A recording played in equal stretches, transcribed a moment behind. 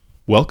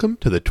Welcome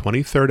to the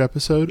 23rd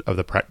episode of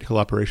the Practical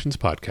Operations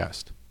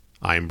Podcast.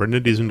 I'm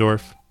Brendan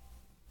Diesendorf.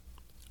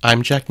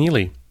 I'm Jack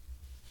Neely.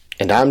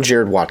 And I'm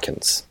Jared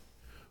Watkins.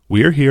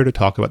 We're here to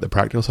talk about the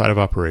practical side of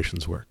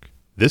operations work.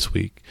 This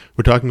week,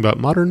 we're talking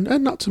about modern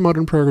and not so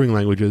modern programming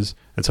languages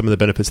and some of the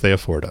benefits they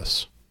afford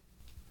us.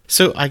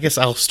 So I guess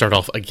I'll start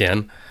off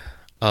again.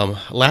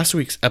 Last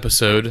week's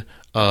episode,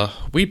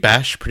 we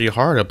bashed pretty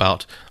hard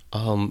about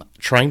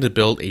trying to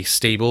build a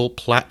stable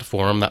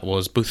platform that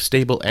was both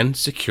stable and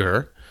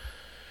secure,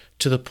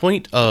 to the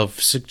point of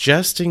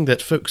suggesting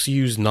that folks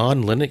use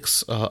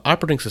non-Linux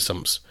operating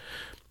systems,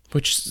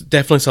 which is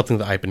definitely something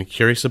that I've been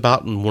curious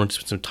about and wanted to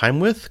spend some time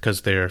with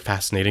because they're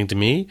fascinating to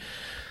me,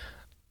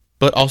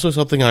 but also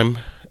something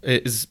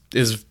is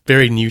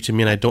very new to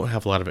me and I don't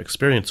have a lot of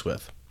experience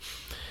with.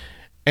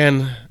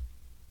 And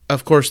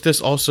of course,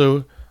 this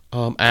also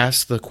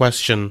asks the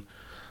question,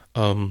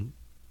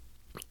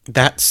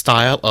 that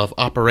style of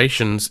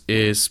operations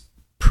is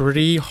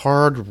pretty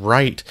hard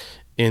right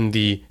in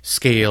the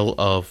scale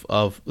of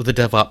the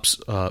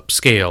DevOps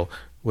scale,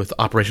 with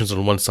operations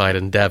on one side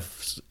and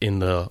devs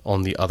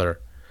on the other.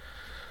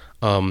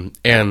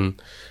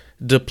 And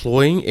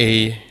deploying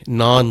a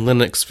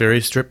non-Linux,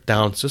 very stripped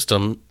down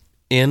system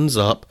ends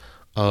up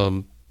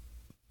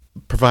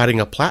providing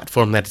a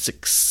platform that is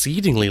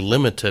exceedingly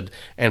limited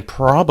and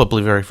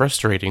probably very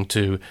frustrating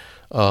to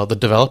the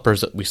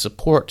developers that we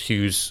support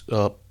whose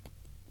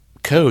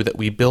code that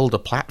we build a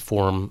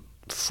platform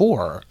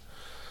for.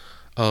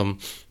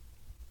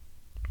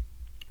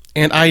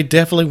 And I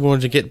definitely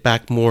wanted to get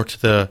back more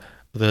to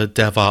the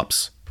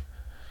DevOps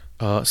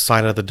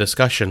side of the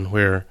discussion,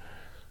 where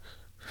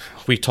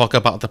we talk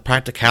about the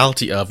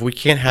practicality of we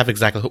can't have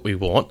exactly what we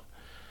want,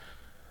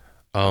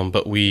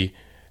 but we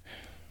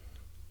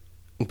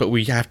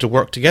have to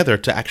work together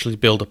to actually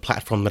build a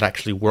platform that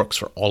actually works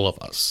for all of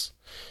us,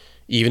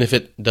 even if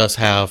it does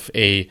have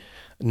a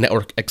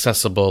network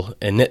accessible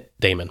init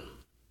daemon.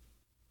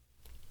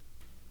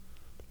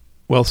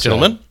 Well said.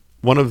 Gentlemen?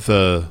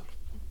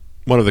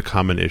 One of the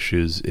common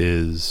issues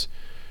is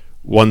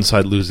one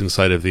side losing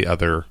sight of the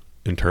other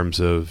in terms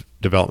of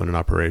development and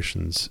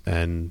operations.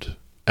 And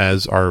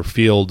as our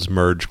fields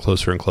merge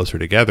closer and closer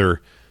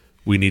together,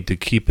 we need to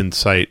keep in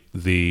sight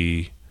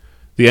the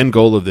end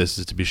goal of this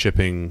is to be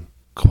shipping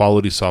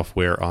quality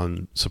software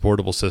on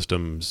supportable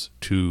systems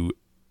to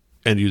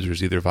end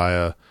users, either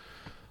via a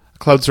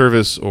cloud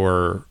service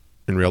or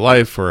in real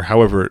life, or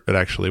however it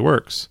actually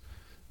works.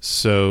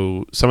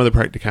 So some of the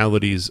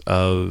practicalities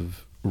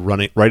of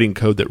writing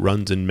code that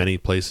runs in many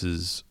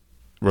places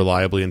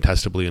reliably and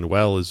testably and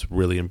well is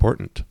really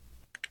important.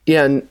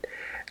 Yeah, and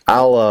I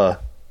know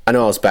I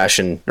was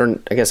bashing, or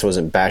I guess I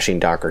wasn't bashing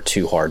Docker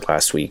too hard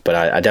last week, but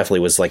I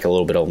definitely was like a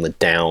little bit on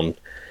the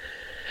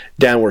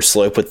downward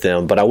slope with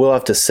them. But I will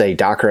have to say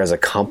Docker as a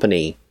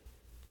company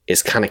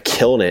is kind of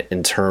killing it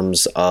in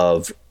terms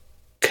of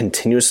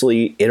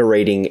continuously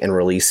iterating and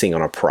releasing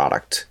on a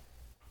product.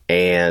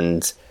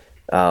 And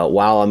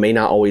while I may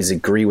not always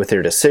agree with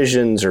their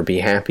decisions or be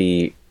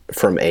happy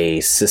from a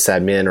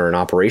sysadmin or an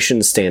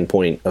operations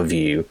standpoint of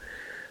view,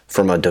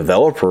 from a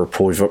developer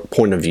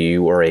point of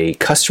view or a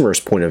customer's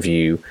point of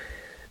view,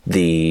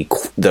 the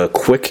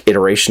quick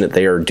iteration that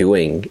they are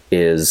doing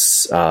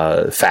is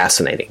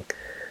fascinating.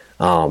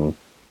 And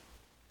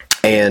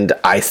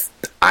I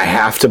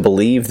have to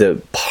believe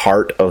that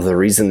part of the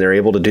reason they're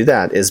able to do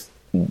that is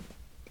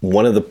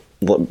one of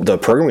the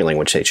programming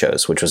language they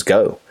chose, which was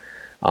Go.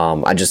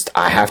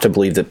 I have to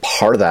believe that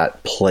part of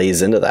that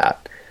plays into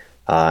that.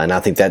 And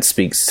I think that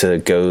speaks to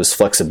Go's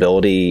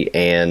flexibility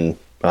and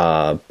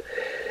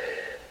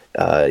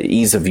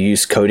ease of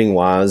use coding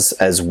wise,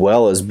 as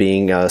well as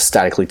being a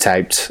statically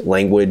typed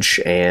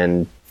language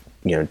and,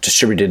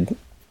 distributed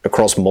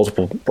across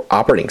multiple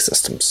operating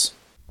systems.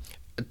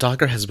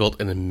 Docker has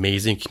built an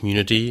amazing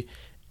community,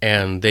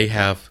 and they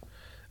have,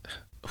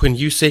 when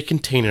you say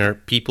container,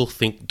 people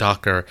think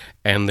Docker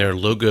and their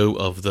logo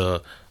of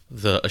the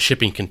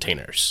shipping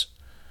containers,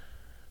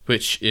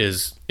 which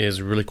is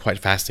really quite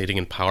fascinating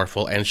and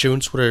powerful, and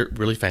shows what a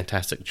really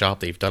fantastic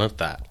job they've done at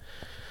that.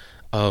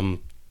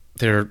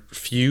 There are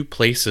few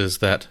places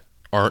that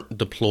aren't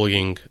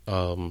deploying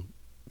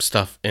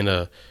stuff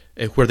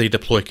where they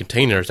deploy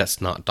containers that's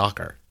not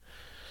Docker.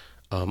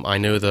 I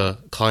know the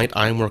client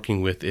I'm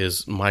working with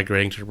is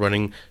migrating to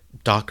running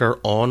Docker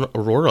on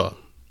Aurora.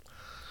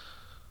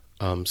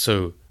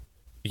 So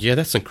yeah,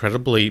 that's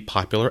incredibly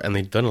popular, and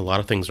they've done a lot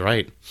of things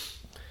right.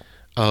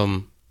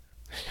 And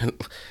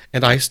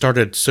I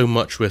started so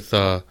much with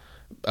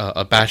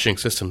bashing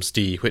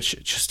Systemd,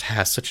 which just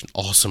has such an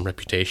awesome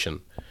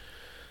reputation.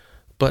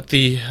 But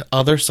the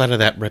other side of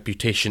that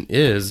reputation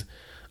is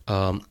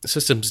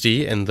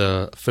Systemd and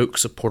the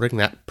folks supporting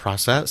that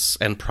process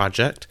and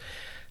project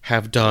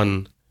have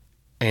done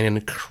an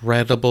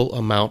incredible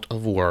amount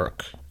of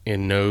work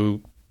in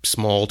no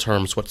small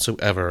terms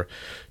whatsoever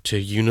to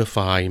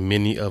unify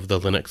many of the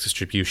Linux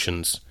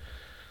distributions.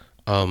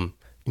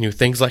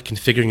 Things like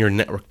configuring your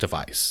network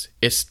device.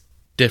 It's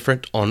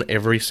different on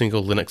every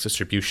single Linux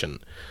distribution.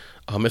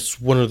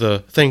 It's one of the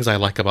things I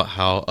like about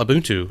how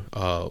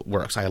Ubuntu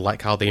works. I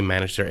like how they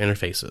manage their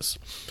interfaces.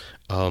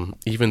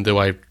 Even though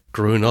I've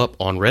grown up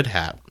on Red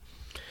Hat.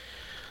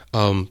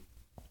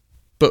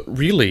 But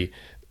really,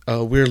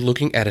 we're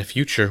looking at a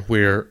future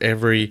where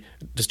every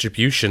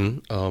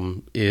distribution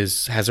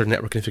has their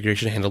network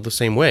configuration handled the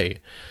same way,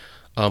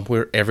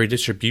 where every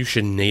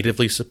distribution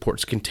natively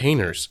supports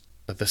containers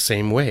the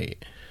same way,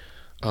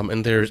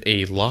 and there's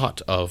a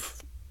lot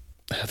of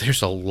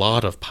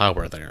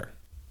power there.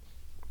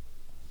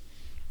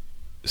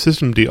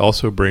 Systemd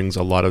also brings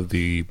a lot of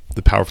the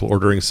powerful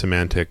ordering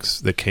semantics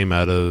that came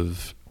out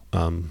of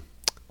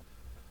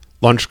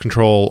launch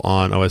control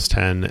on OS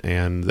X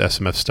and the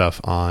SMF stuff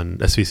on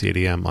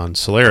SVC-ADM on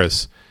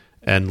Solaris,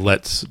 and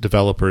lets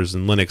developers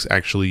in Linux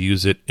actually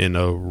use it in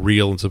a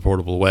real and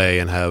supportable way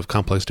and have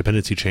complex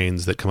dependency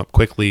chains that come up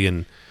quickly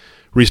and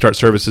restart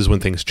services when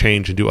things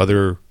change and do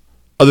other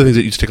things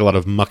that used to take a lot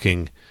of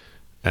mucking.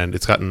 And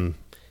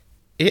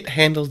it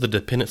handles the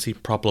dependency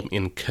problem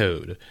in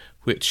code,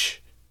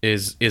 which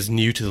is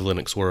new to the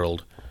Linux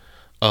world.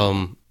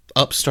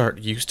 Upstart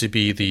used to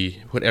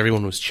be what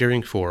everyone was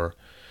cheering for,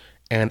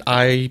 and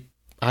I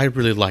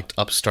really liked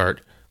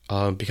Upstart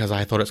because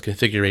I thought its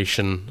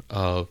configuration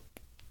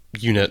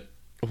unit,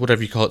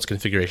 whatever you call its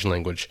configuration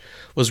language,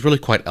 was really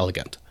quite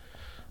elegant.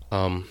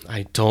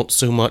 I don't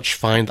so much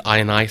find the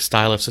INI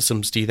style of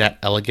systemd that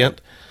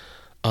elegant,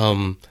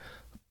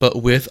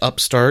 but with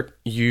Upstart,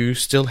 you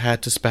still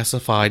had to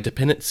specify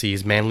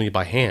dependencies manually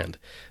by hand.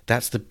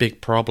 That's the big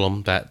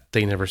problem that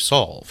they never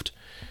solved,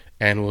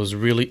 and was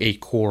really a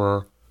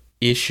core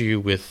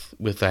issue with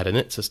that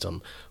init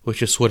system,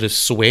 which is what has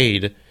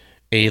swayed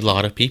a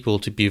lot of people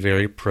to be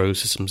very pro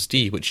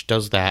systemd, which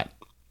does that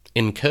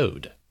in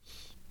code.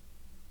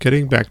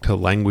 Getting back to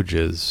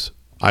languages,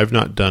 I've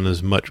not done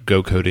as much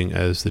Go coding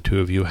as the two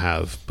of you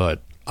have,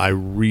 but I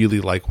really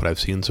like what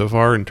I've seen so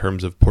far in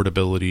terms of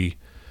portability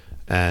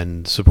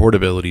and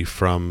supportability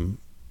from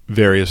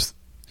various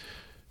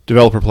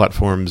developer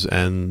platforms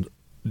and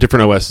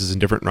different OSs and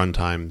different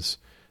runtimes.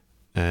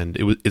 And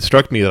it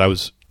struck me that I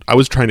was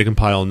trying to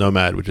compile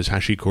Nomad, which is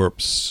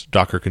HashiCorp's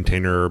Docker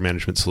container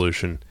management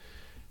solution.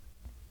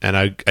 And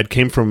I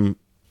came from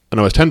an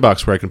OS X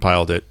box where I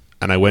compiled it,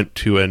 and I went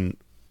to an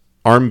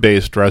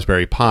ARM-based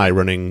Raspberry Pi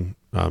running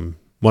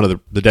one of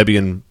the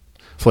Debian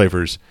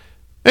flavors.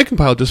 It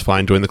compiled just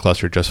fine, joined the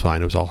cluster just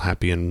fine. It was all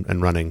happy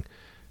and running.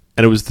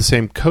 And it was the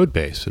same code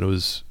base, and it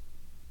was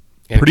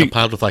pretty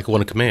compiled with like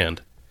one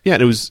command. Yeah,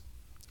 and it was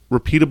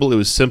repeatable, it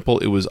was simple,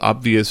 it was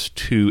obvious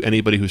to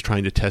anybody who's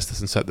trying to test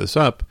this and set this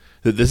up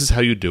that this is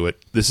how you do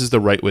it, this is the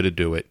right way to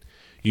do it.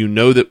 You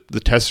know that the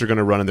tests are going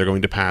to run and they're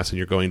going to pass, and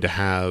you're going to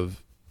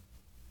have,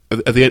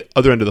 at the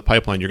other end of the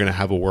pipeline, you're going to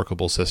have a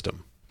workable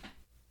system.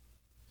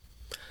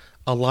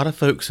 A lot of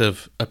folks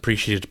have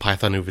appreciated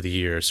Python over the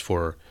years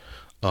for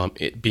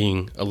it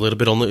being a little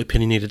bit on the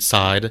opinionated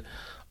side,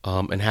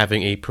 and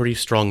having a pretty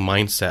strong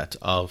mindset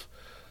of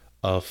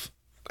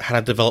how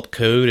to develop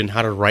code and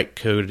how to write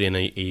code in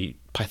a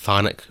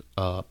Pythonic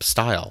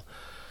style.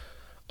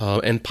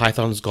 And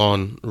Python's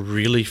gone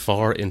really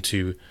far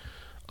into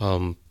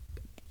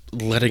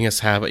letting us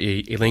have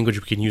a language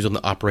we can use on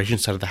the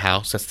operations side of the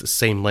house. That's the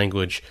same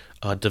language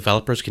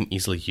developers can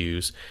easily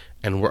use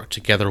and work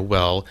together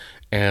well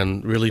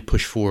and really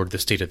push forward the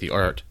state of the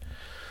art.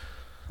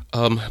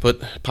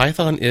 But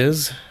Python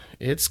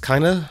it's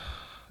kind of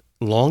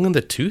long in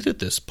the tooth at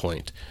this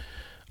point.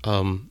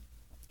 One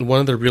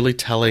of the really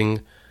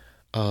telling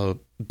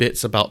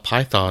bits about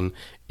Python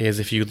is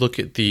if you look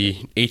at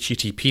the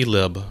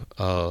HTTP-lib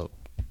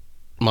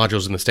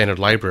modules in the standard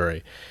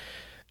library,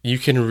 you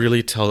can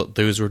really tell that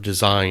those were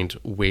designed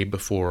way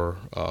before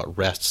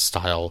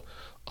REST-style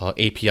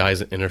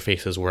APIs and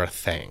interfaces were a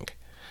thing.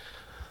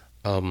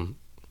 And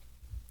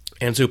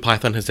so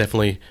Python has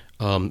definitely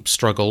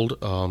struggled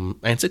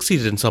and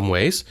succeeded in some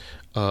ways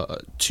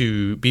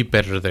to be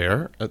better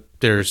there.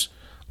 There's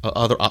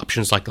other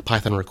options like the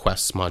Python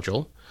requests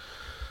module.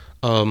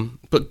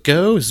 But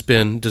Go has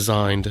been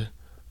designed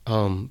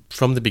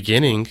from the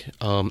beginning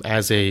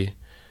as a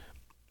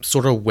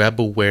sort of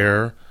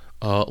web-aware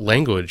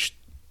language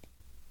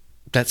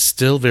that's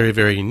still very,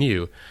 very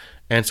new.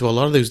 And so a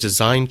lot of those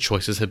design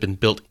choices have been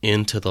built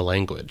into the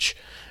language,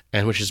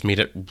 and which has made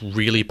it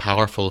really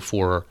powerful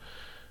for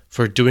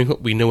doing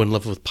what we know and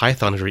love with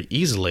Python very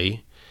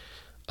easily,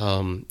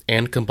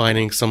 and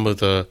combining some of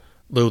the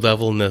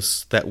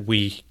low-levelness that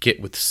we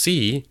get with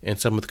C and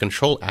some of the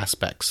control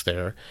aspects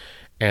there,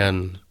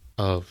 and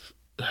of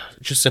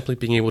just simply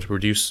being able to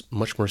produce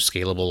much more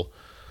scalable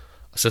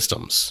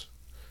systems.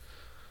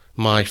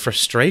 My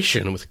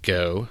frustration with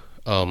Go,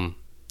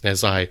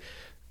 as I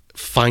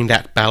find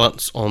that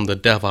balance on the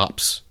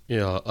DevOps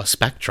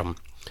spectrum,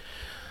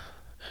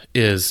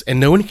 is, and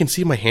no one can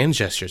see my hand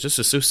gestures, this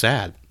is so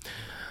sad,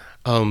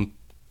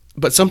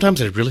 but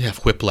sometimes I really have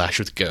whiplash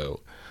with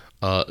Go.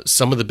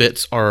 Some of the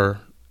bits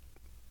are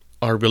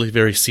really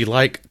very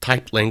C-like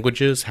type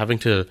languages, having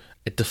to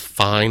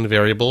define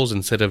variables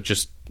instead of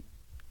just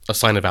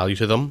assign a value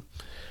to them.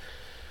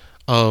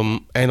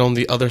 And on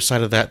the other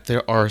side of that,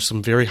 there are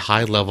some very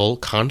high-level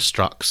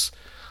constructs.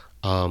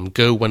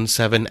 Go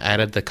 1.7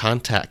 added the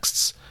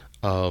contexts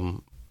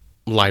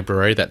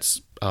library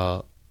that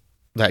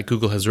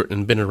Google has written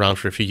and been around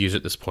for a few years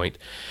at this point,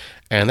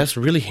 and that's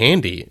really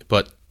handy.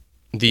 But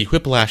the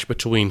whiplash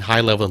between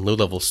high-level and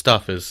low-level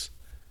stuff has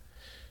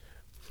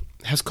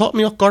caught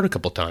me off guard a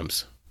couple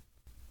times.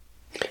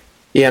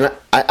 Yeah, and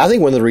I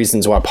think one of the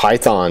reasons why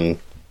Python,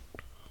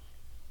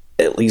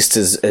 at least,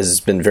 has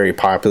been very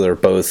popular,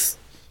 both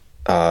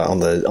on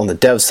the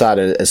dev side,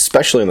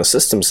 especially on the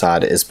system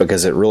side, is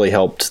because it really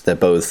helped that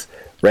both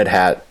Red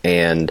Hat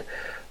and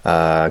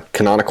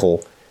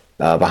Canonical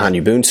behind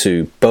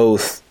Ubuntu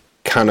both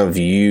kind of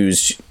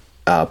used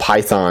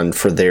Python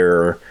for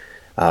their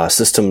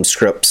system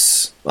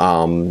scripts.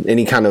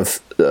 Any kind of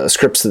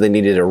scripts that they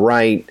needed to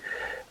write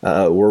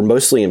were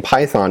mostly in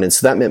Python, and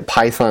so that meant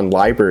Python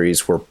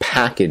libraries were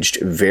packaged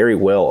very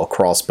well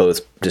across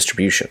both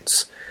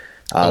distributions.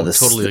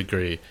 Totally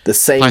agree. The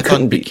same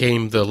Python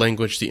became the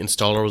language the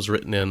installer was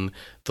written in,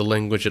 the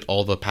language that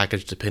all the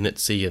package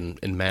dependency and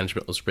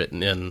management was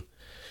written in.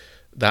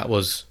 That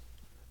was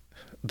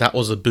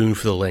a boon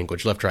for the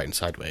language, left, right, and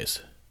sideways.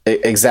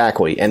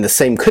 Exactly, and the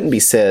same couldn't be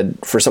said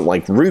for something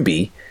like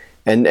Ruby,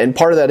 and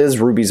part of that is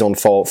Ruby's own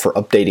fault for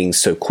updating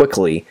so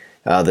quickly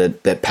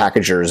that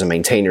packagers and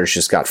maintainers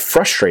just got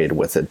frustrated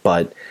with it.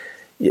 But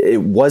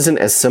it wasn't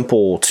as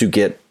simple to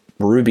get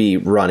Ruby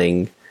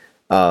running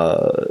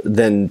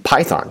than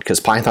Python, because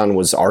Python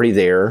was already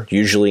there,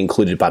 usually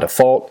included by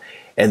default.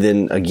 And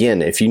then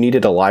again, if you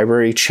needed a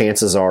library,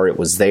 chances are it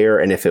was there.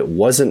 And if it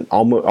wasn't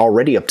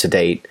already up to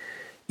date,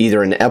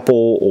 either in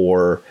EPEL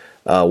or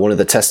one of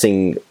the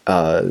testing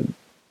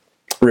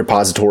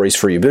repositories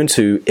for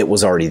Ubuntu, it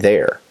was already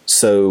there.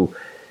 So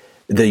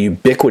the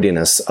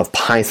ubiquitousness of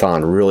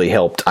Python really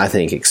helped, I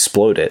think,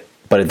 explode it.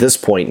 But at this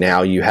point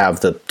now, you have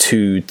the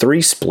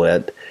 2-3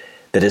 split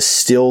that is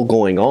still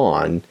going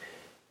on.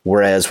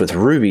 Whereas with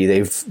Ruby,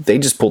 they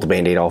just pulled the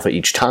Band-Aid off it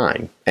each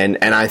time. And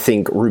I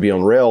think Ruby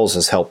on Rails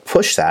has helped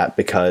push that,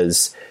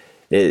 because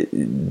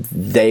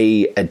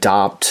they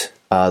adopt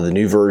the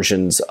new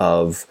versions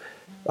of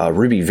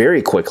Ruby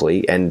very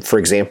quickly. And for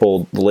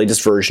example, the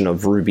latest version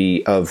of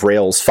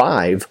Rails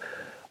 5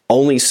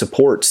 only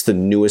supports the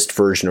newest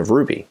version of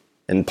Ruby.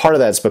 And part of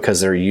that's because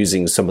they're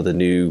using some of the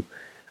new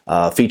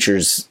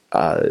features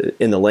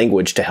in the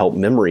language to help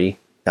memory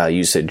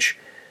usage.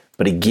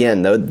 But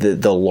again,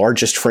 the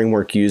largest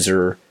framework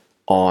user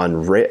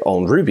on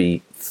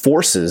Ruby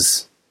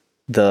forces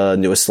the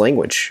newest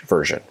language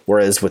version,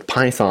 whereas with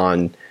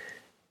Python,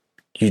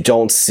 you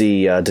don't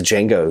see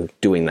Django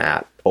doing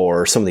that,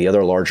 or some of the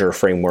other larger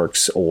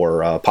frameworks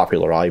or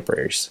popular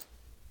libraries.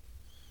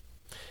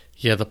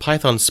 Yeah, the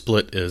Python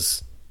split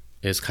is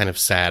kind of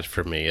sad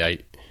for me.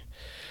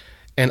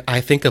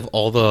 I think of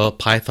all the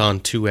Python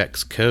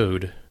 2x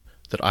code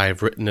that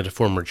I've written at a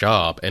former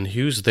job, and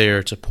who's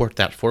there to port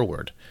that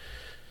forward?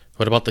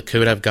 What about the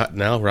code I've got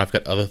now, where I've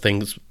got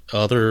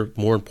other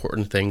more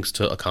important things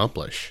to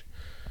accomplish?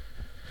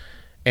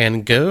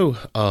 And Go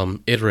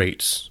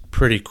iterates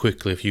pretty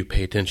quickly if you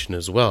pay attention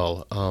as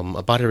well,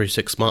 about every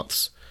 6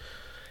 months.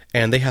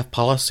 And they have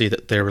policy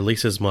that their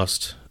releases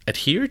must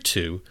adhere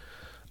to,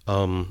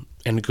 and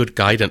good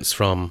guidance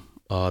from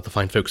the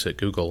fine folks at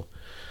Google.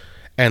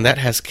 And that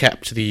has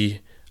kept the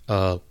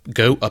Go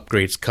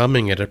upgrades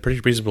coming at a pretty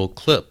reasonable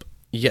clip,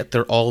 yet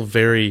they're all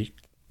very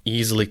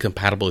easily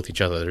compatible with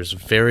each other. There's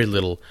very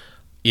little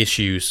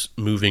issues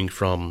moving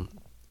from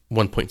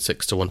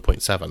 1.6 to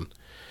 1.7.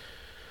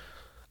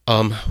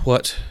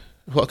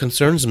 What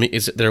concerns me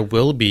is that there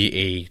will be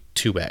a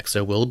 2x,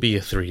 there will be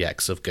a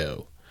 3x of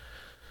Go.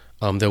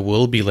 There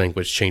will be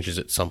language changes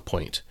at some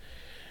point.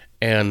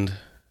 And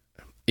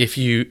if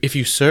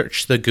you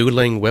search the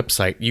Golang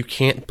website, you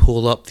can't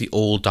pull up the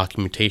old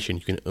documentation.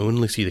 You can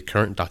only see the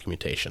current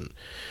documentation.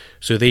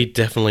 So they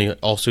definitely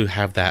also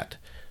have that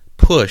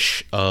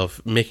push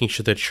of making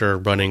sure that you're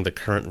running the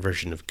current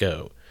version of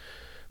Go,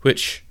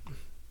 which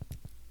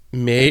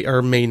may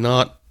or may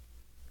not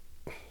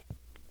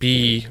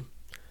be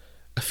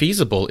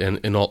feasible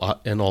in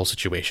all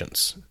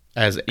situations,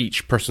 as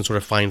each person sort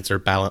of finds their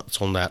balance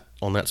on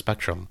that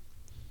spectrum.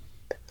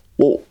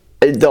 Well,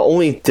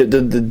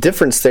 the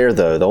difference there,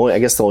 though, the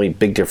only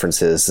big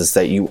difference is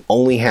that you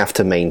only have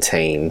to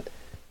maintain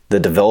the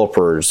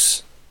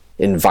developer's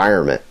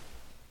environment.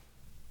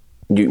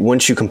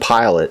 Once you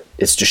compile it,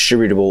 it's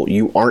distributable.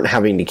 You aren't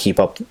having to keep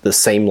up the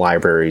same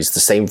libraries, the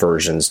same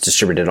versions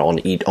distributed on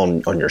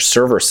your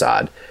server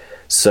side.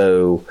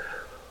 So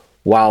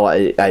while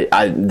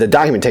the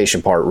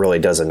documentation part really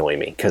does annoy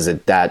me, because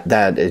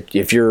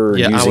if you're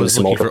using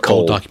some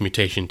old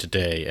documentation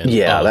today,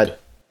 and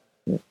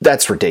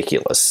that's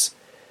ridiculous.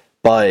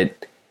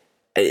 But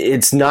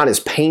it's not as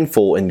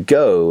painful in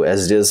Go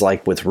as it is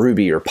like with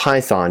Ruby or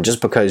Python,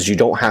 just because you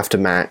don't have to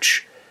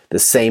match the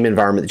same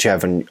environment that you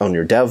have on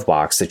your dev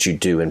box that you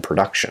do in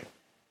production.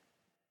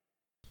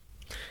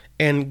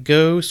 And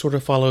Go sort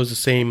of follows the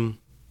same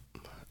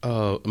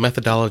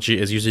methodology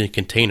as using a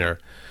container.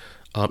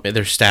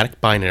 They're static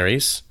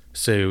binaries,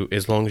 So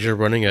as long as you're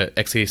running a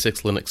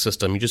x86 Linux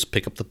system, you just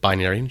pick up the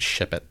binary and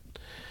ship it.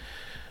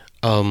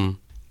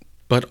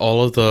 But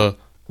all of the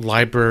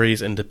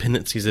libraries and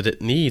dependencies that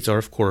it needs are,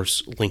 of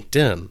course, linked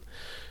in.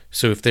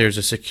 So if there's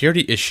a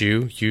security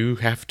issue, you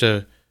have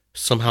to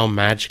somehow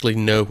magically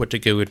know what to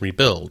go and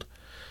rebuild.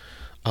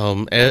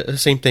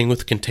 Same thing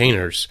with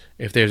containers.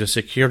 If there's a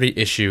security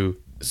issue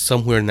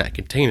somewhere in that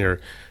container,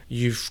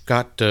 you've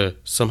got to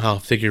somehow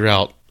figure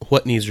out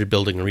what needs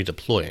rebuilding and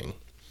redeploying,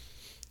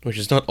 which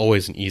is not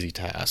always an easy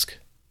task.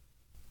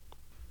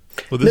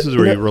 Well, this is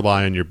where you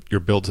rely on your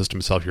build system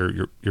itself,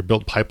 your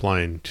build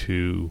pipeline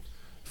to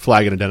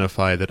flag and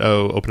identify that,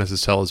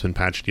 OpenSSL has been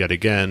patched yet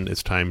again.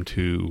 It's time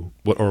to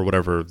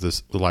whatever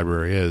the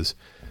library is,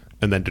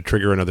 and then to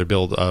trigger another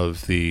build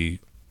of the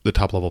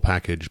top level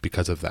package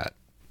because of that.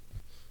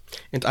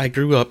 And I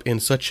grew up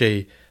in such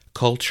a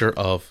culture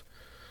of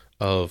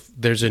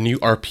there's a new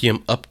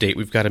RPM update.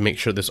 We've got to make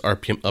sure this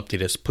RPM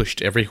update is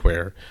pushed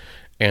everywhere,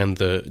 and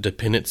the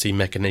dependency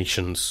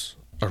mechanisms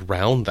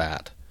around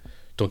that.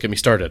 Don't get me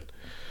started.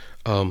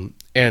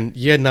 And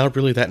yeah, now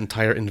really that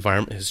entire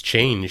environment has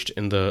changed,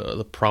 and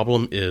the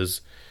problem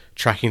is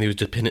tracking those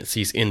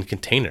dependencies in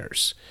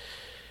containers.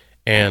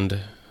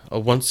 And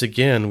once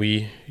again,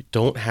 we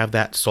don't have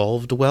that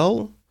solved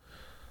well.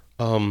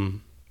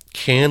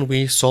 Can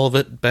we solve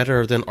it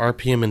better than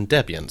RPM and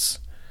Debian's?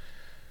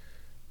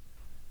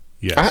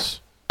 Yes.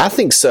 I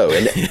think so.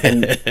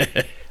 And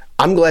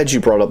I'm glad you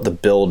brought up the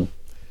build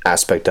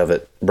aspect of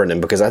it,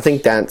 Brendan, because I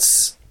think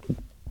that's,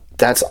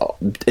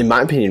 in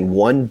my opinion,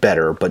 one,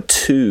 better, but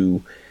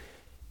two,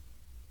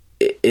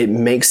 it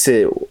makes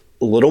it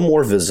a little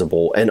more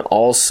visible and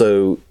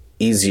also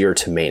easier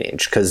to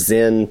manage. Because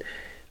then,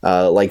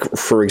 like,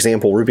 for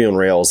example, Ruby on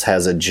Rails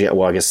has a gem.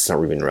 Well, I guess it's not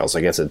Ruby on Rails. I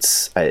guess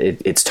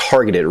it's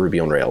targeted at Ruby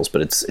on Rails,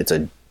 but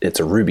it's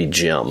a Ruby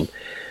gem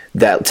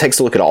that takes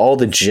a look at all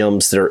the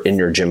gems that are in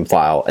your gem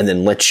file and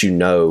then lets you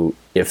know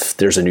if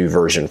there's a new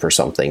version for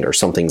something or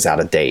something's out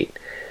of date.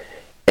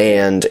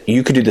 And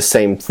you could do the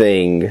same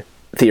thing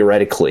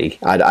theoretically.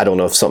 I don't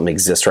know if something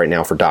exists right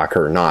now for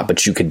Docker or not,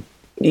 but you could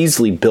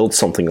easily build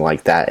something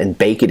like that and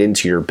bake it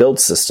into your build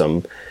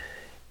system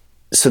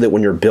so that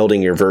when you're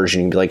building your version,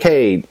 you can be like,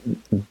 hey,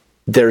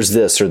 there's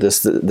this or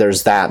this,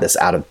 there's that's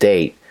out of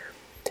date.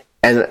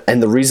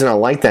 And the reason I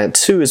like that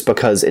too is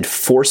because it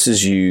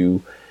forces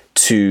you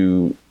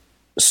to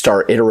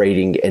start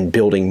iterating and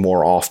building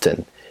more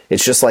often.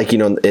 It's just like,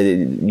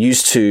 it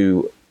used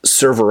to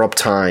server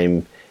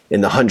uptime in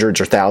the hundreds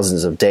or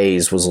thousands of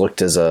days was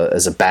looked as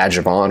a badge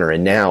of honor.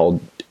 And now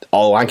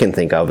all I can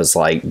think of is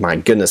like, my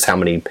goodness, how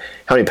many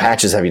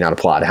patches have you not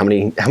applied? How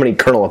many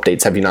kernel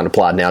updates have you not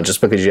applied now just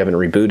because you haven't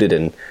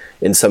rebooted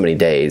in so many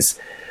days?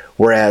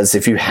 Whereas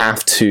if you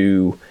have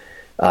to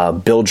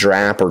build your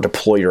app or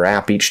deploy your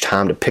app each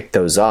time to pick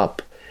those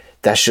up,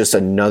 that's just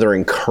another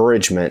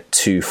encouragement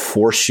to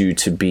force you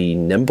to be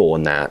nimble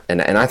in that.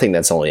 And I think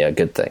that's only a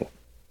good thing.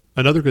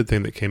 Another good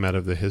thing that came out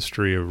of the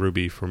history of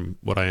Ruby, from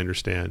what I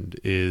understand,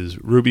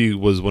 is Ruby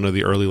was one of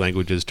the early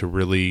languages to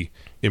really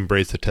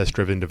embrace the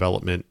test-driven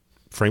development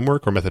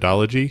framework or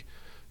methodology.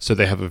 So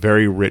they have a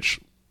very rich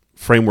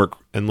framework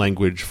and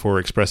language for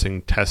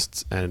expressing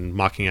tests and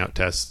mocking out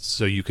tests.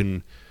 So you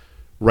can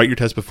write your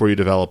tests before you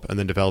develop and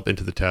then develop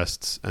into the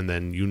tests. And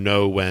then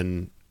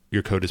when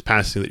your code is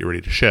passing that you're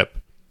ready to ship.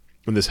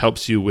 And this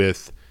helps you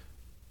with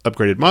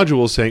upgraded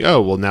modules saying, oh,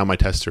 well, now my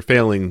tests are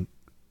failing.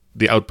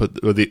 The output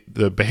or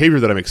the behavior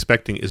that I'm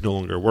expecting is no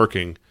longer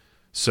working.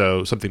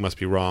 So something must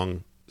be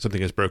wrong.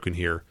 Something is broken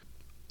here.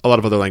 A lot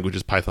of other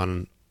languages,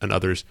 Python and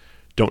others,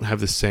 don't have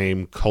the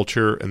same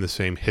culture and the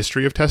same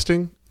history of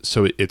testing.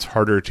 So it's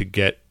harder to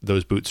get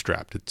those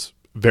bootstrapped. It's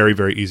very,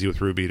 very easy with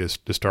Ruby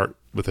to start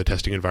with a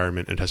testing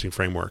environment and testing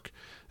framework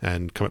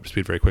and come up to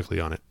speed very quickly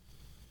on it.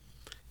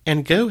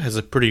 And Go has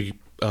a pretty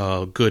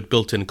good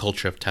built-in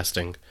culture of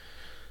testing.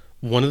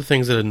 One of the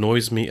things that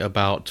annoys me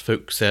about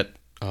folks that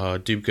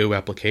do Go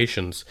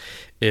applications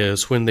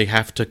is when they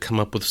have to come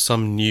up with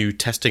some new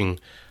testing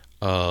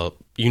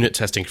unit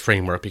testing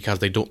framework because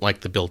they don't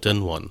like the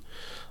built-in one.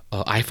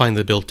 I find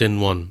the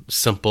built-in one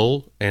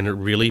simple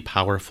and really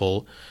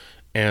powerful,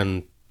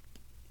 and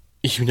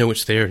you know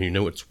it's there and you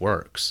know it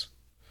works.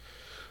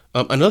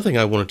 Another thing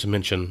I wanted to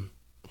mention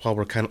while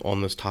we're kind of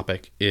on this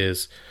topic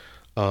is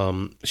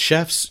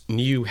Chef's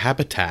new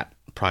Habitat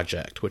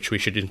project, which we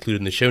should include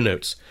in the show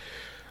notes,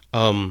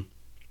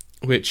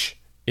 which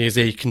is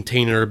a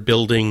container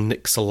building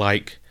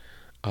Nix-alike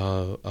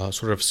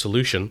sort of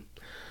solution.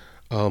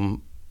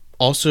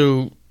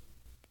 Also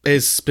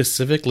is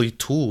specifically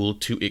tooled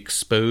to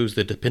expose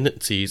the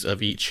dependencies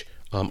of each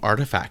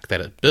artifact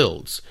that it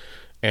builds,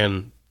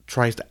 and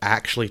tries to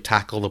actually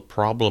tackle the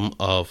problem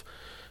of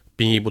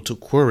being able to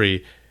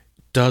query,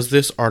 does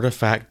this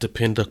artifact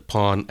depend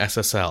upon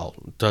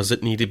SSL? Does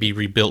it need to be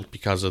rebuilt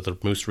because of the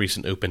most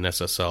recent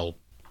OpenSSL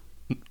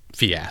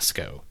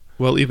fiasco?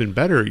 Well, even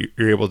better,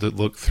 you're able to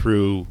look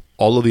through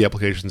all of the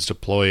applications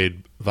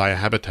deployed via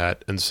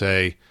Habitat and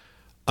say,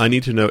 I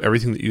need to know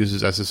everything that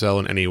uses SSL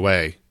in any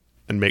way.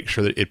 and make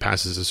sure that it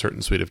passes a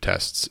certain suite of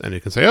tests. And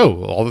it can say,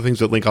 oh, all the things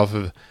that link off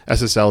of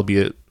SSL, be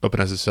it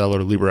OpenSSL or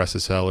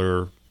LibreSSL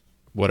or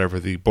whatever,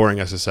 the boring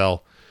SSL,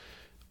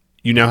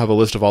 you now have a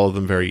list of all of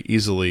them very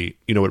easily.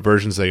 You know what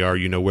versions they are.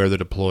 You know where they're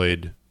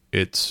deployed.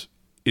 It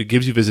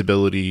gives you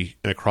visibility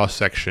in a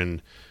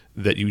cross-section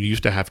that you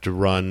used to have to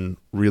run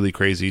really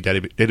crazy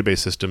database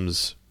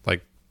systems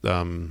like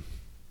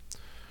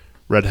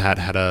Red Hat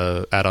had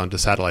a add-on to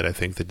Satellite, I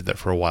think, that did that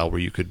for a while, where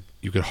you could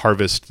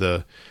harvest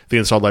the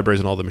installed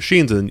libraries on all the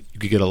machines, and you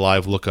could get a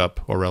live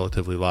lookup, or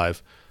relatively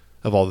live,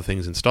 of all the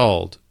things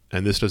installed.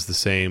 And this does the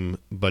same,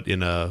 but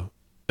in a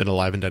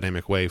live and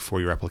dynamic way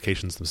for your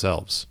applications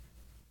themselves.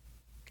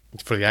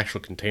 For the actual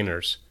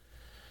containers.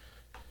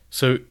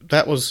 So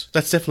that's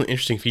definitely an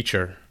interesting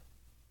feature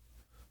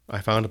I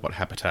found about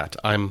Habitat.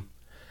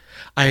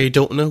 I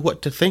don't know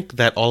what to think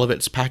that all of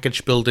its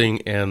package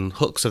building and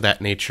hooks of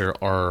that nature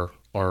are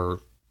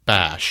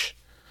Bash.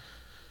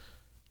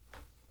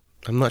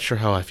 I'm not sure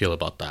how I feel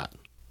about that.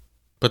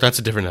 But that's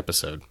a different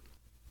episode.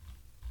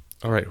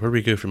 All right, where do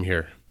we go from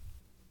here?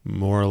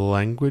 More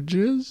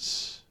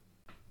languages?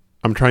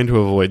 I'm trying to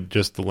avoid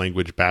just the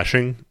language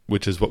bashing,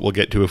 which is what we'll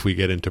get to if we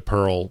get into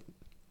Perl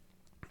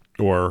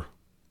or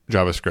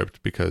JavaScript,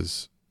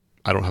 because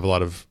I don't have a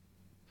lot of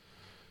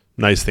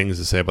nice things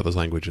to say about those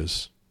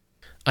languages.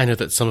 I know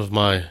that some of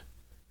my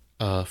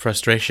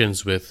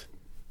frustrations with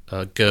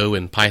Go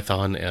and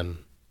Python and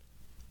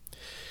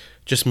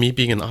just me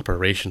being an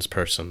operations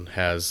person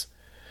has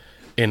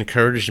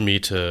encouraged me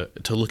to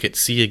look at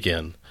C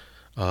again,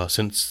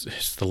 since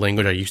it's the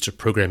language I used to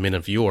program in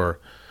a viewer.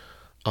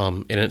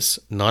 And it's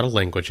not a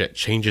language that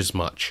changes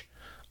much.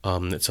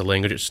 It's a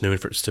language that's known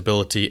for its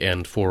stability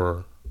and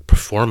for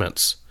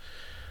performance.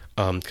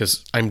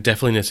 Because I'm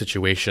definitely in a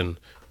situation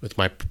with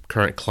my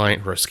current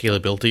client where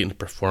scalability and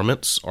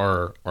performance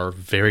are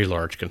very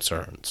large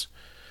concerns.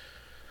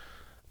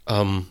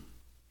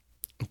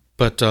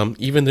 But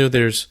even though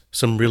there's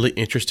some really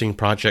interesting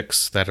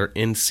projects that are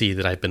in C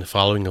that I've been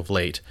following of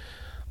late,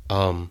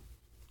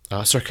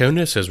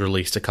 Sarconis has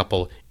released a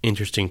couple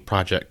interesting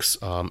projects,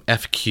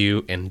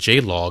 FQ and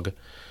JLog,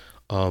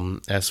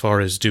 as far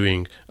as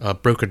doing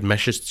brokered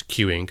meshes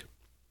queuing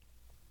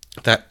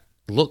that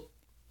look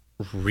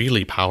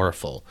really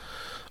powerful.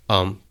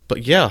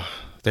 But yeah,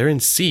 they're in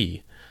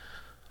C.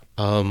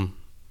 So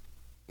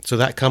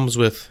that comes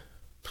with...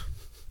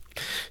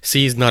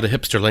 C is not a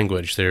hipster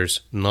language. There's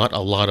not a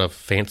lot of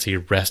fancy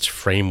REST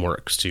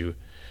frameworks to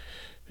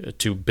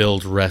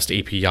build REST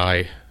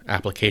API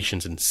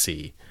applications in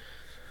C.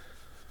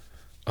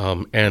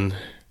 And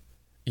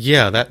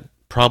yeah, that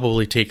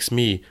probably takes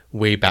me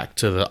way back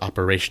to the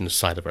operations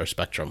side of our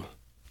spectrum.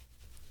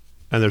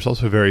 And there's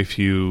also very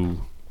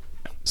few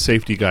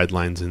safety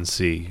guidelines in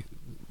C.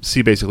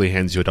 C basically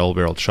hands you a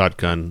double-barreled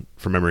shotgun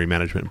for memory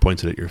management and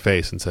points it at your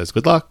face and says,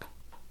 good luck.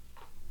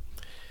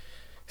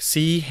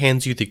 C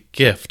hands you the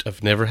gift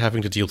of never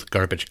having to deal with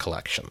garbage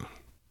collection.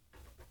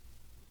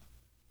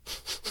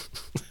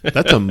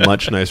 That's a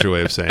much nicer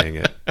way of saying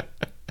it.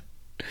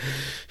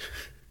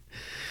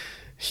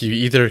 You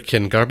either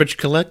can garbage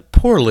collect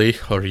poorly,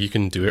 or you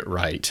can do it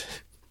right.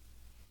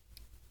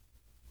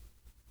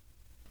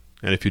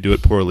 And if you do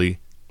it poorly,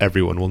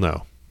 everyone will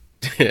know.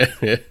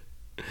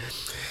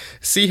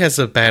 C has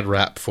a bad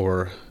rap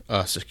for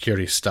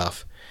security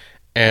stuff,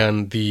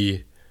 and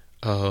the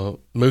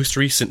most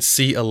recent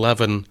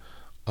C11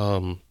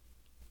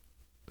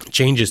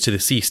 changes to the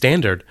C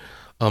standard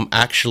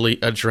actually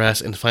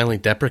address and finally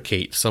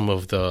deprecate some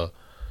of the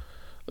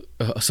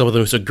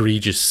most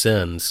egregious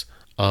sins.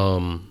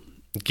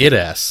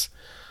 GitS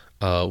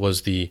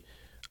was the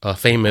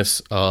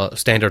famous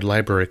standard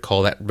library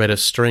call that read a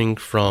string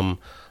from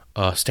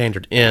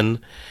standard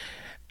in,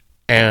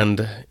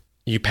 and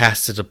you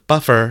passed it a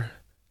buffer,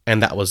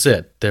 and that was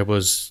it. There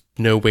was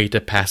no way to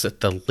pass it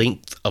the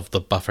length of the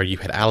buffer you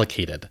had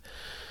allocated.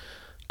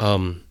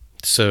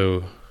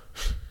 So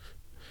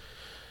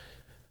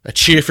a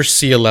cheer for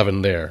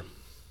C11 there.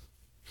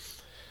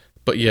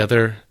 But yeah,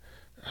 they're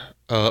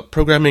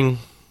programming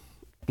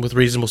with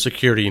reasonable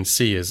security in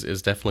C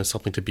is definitely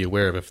something to be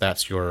aware of if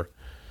that's your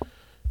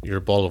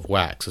ball of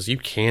wax, as you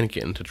can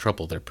get into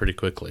trouble there pretty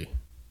quickly.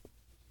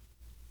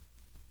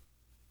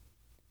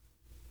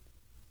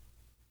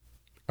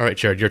 All right,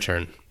 Jared, your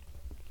turn.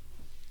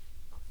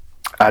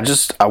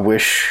 I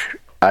wish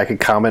I could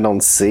comment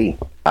on C.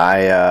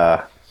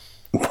 My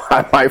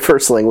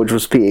first language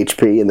was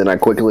PHP, and then I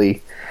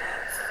quickly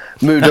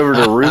moved over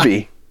to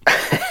Ruby.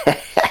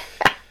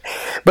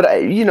 But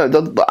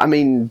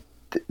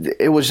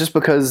it was just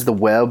because the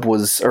web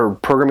was, or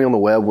programming on the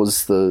web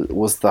was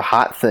the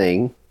hot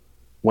thing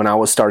when I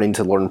was starting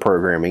to learn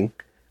programming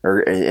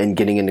and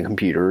getting into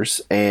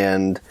computers,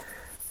 and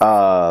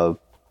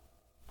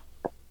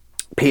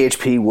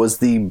PHP was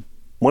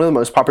one of the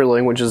most popular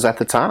languages at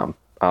the time.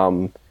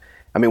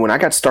 When I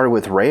got started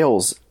with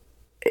Rails,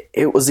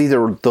 it was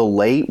either the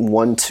late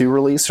 1.2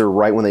 release or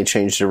right when they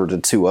changed over to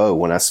 2.0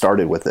 when I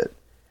started with it.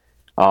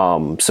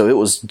 So it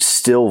was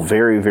still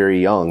very,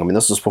 very young.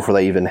 This was before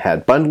they even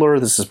had Bundler.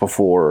 This is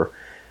before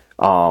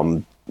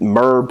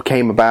Merb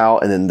came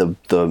about, and then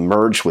the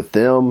merge with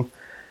them.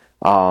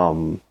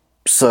 Rails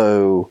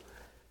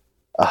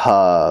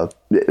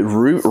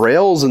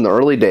in the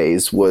early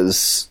days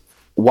was,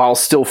 while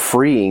still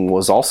freeing,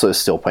 was also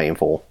still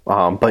painful.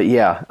 But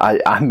yeah,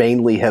 I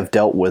mainly have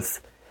dealt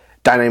with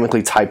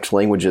dynamically typed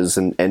languages,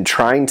 and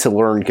trying to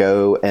learn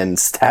Go and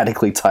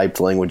statically typed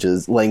language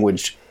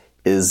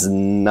is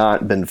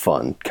not been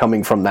fun,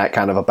 coming from that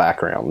kind of a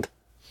background.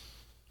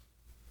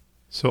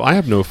 So I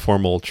have no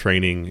formal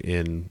training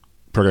in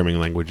programming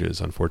languages,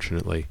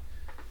 unfortunately,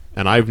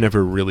 and I've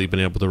never really been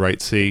able to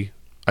write C.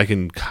 I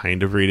can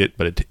kind of read it,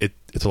 but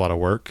it's a lot of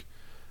work.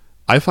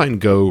 I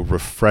find Go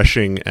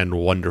refreshing and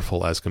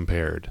wonderful as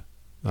compared.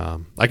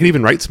 I can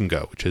even write some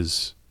Go, which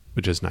is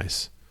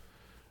nice.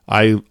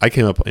 I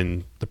came up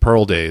in the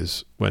Perl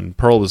days when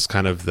Perl was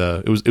kind of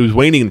it was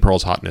waning in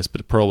Perl's hotness,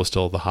 but Perl was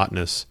still the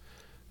hotness.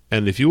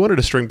 And if you wanted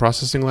a string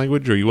processing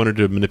language, or you wanted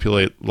to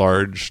manipulate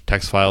large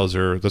text files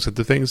or those kinds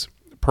of things,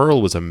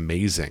 Perl was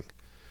amazing.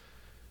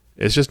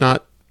 It's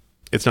not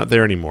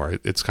there anymore.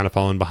 It's kind of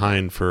fallen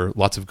behind for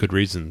lots of good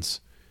reasons.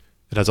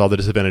 It has all the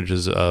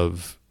disadvantages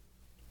of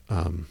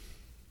the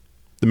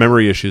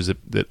memory issues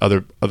that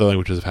other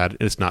languages have had.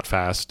 It's not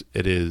fast.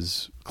 It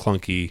is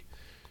clunky.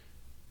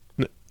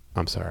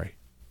 I'm sorry.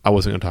 I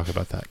wasn't going to talk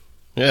about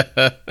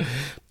that.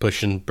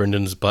 Pushing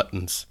Brendan's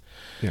buttons.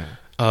 Yeah.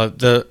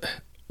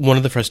 One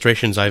of the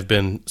frustrations I've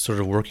been sort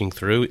of working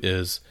through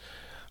is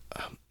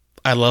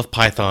I love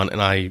Python,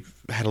 and I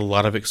had a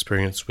lot of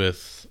experience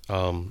with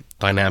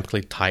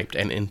dynamically typed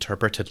and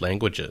interpreted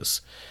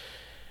languages.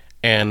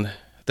 And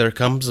there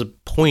comes a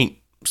point,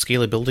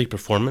 scalability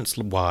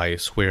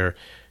performance-wise, where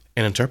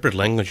an interpreted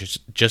language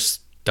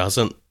just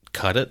doesn't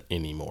cut it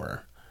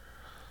anymore.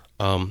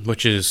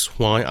 Which is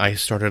why I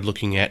started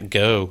looking at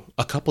Go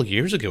a couple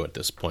years ago at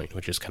this point,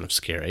 which is kind of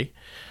scary.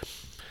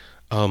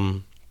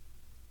 And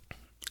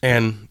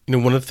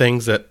one of the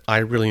things that I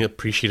really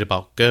appreciate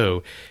about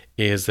Go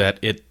is that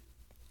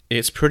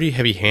it's pretty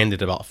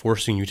heavy-handed about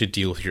forcing you to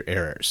deal with your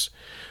errors,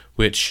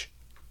 which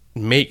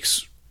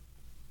makes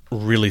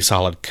really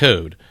solid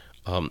code.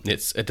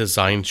 It's a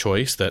design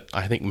choice that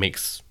I think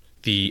makes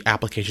the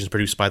applications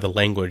produced by the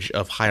language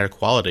of higher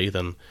quality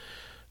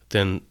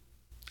than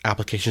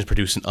applications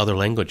produced in other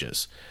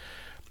languages.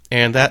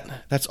 And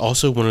that's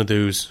also one of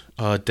those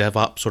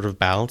DevOps sort of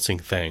balancing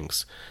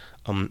things.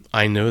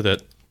 I know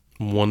that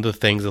one of the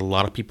things that a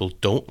lot of people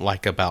don't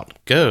like about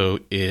Go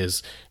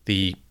is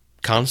the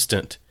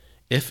constant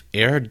if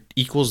error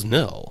equals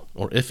nil,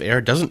 or if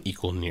error doesn't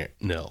equal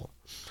nil.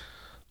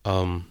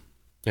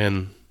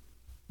 And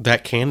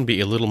that can be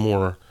a little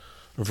more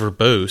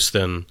verbose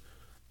than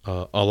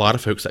a lot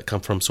of folks that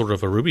come from sort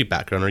of a Ruby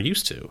background are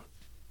used to.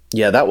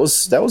 Yeah, that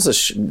was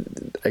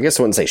I guess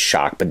I wouldn't say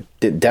shock, but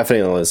it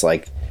definitely was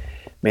like,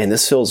 man,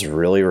 this feels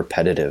really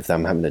repetitive.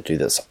 I'm having to do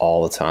this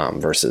all the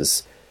time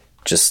versus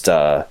just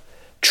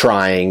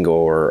trying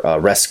or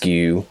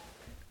rescue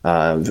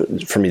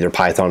from either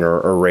Python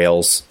or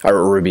Rails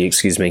or Ruby,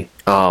 excuse me.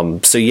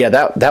 So yeah,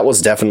 that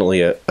was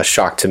definitely a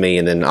shock to me.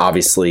 And then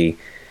obviously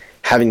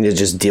having to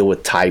just deal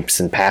with types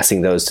and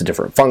passing those to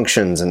different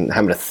functions and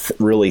having to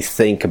really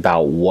think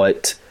about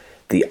what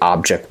the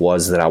object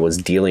was that I was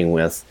dealing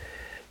with.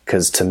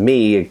 Because to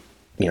me,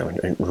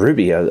 in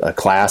Ruby, a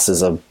class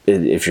is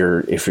if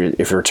you're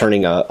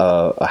returning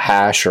a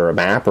hash or a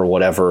map or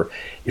whatever,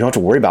 you don't have to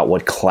worry about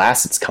what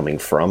class it's coming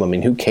from. I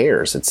mean, who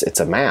cares? It's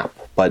a map.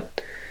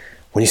 But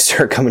when you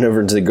start coming over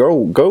into the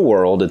Go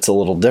world, it's a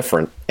little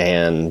different,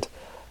 and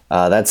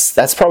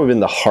that's probably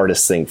been the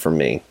hardest thing for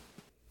me.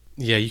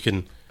 Yeah, you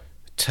can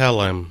tell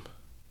I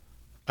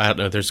don't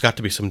know. There's got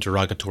to be some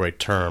derogatory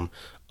term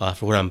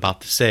for what I'm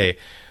about to say,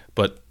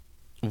 but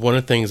one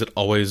of the things that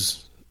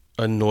always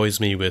annoys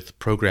me with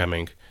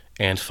programming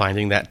and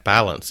finding that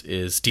balance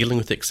is dealing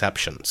with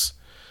exceptions.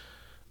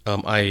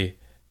 I've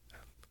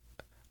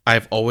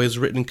always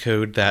written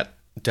code that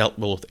dealt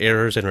well with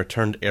errors and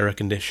returned error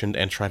condition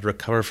and tried to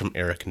recover from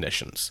error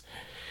conditions.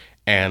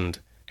 And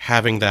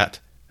having that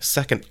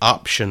second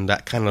option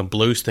that kind of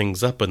blows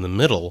things up in the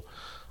middle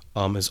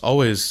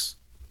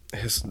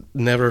has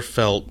never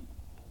felt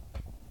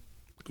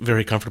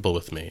very comfortable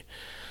with me.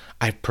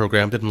 I've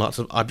programmed in lots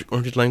of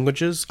object-oriented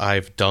languages.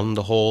 I've done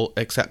the whole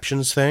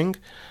exceptions thing.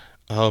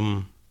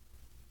 But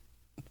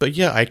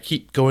yeah, I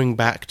keep going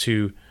back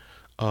to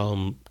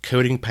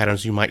coding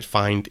patterns you might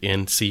find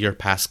in C or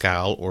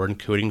Pascal, or in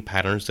coding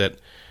patterns that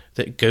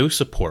Go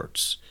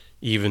supports,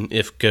 even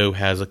if Go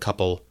has a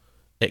couple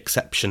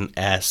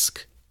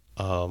exception-esque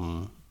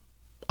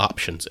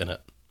options in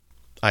it.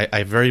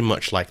 I very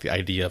much like the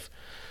idea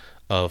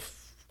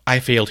of I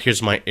failed,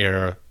 here's my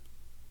error,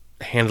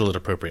 handle it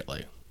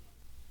appropriately.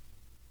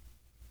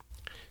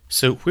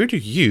 So where do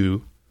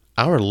you,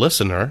 our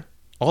listener,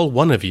 all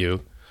one of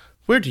you,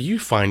 where do you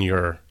find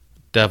your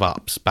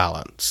DevOps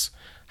balance?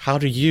 How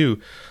do you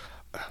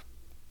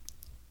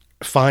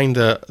find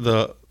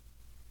the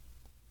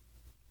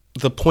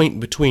point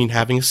between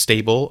having a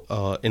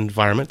stable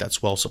environment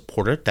that's well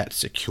supported, that's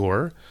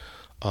secure,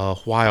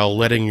 while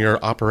letting your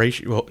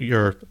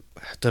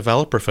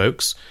developer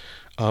folks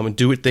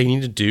do what they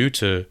need to do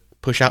to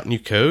push out new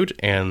code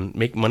and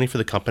make money for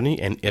the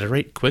company and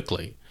iterate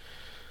quickly.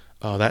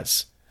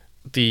 That's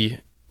the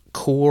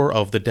core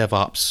of the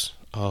DevOps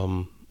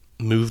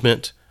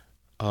movement.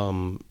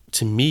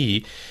 To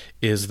me,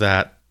 is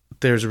that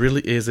there's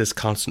really is this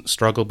constant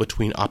struggle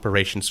between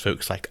operations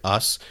folks like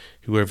us,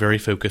 who are very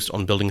focused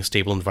on building a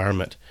stable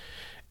environment,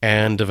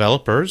 and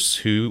developers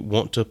who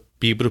want to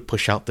be able to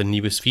push out the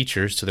newest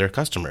features to their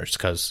customers.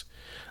 Because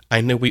I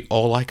know we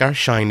all like our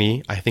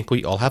shiny. I think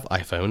we all have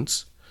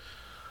iPhones.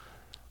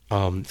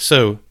 Send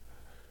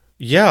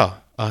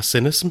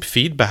us some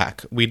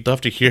feedback. We'd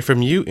love to hear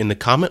from you in the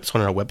comments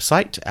on our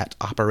website at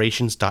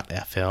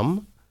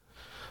operations.fm,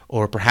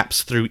 or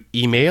perhaps through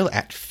email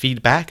at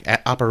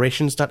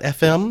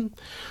feedback@operations.fm,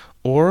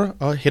 or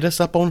hit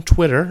us up on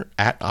Twitter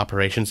at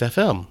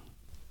operationsfm.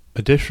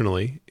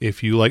 Additionally,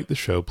 if you like the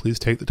show, please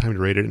take the time to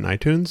rate it in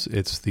iTunes.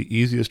 It's the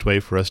easiest way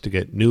for us to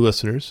get new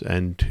listeners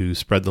and to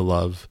spread the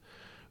love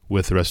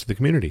with the rest of the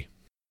community.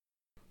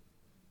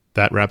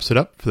 That wraps it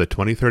up for the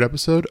 23rd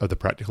episode of the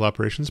Practical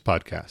Operations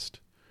Podcast.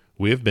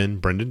 We have been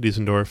Brendan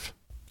Diesendorf.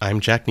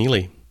 I'm Jack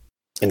Neely.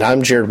 And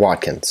I'm Jared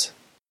Watkins.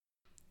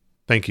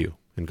 Thank you,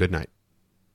 and good night.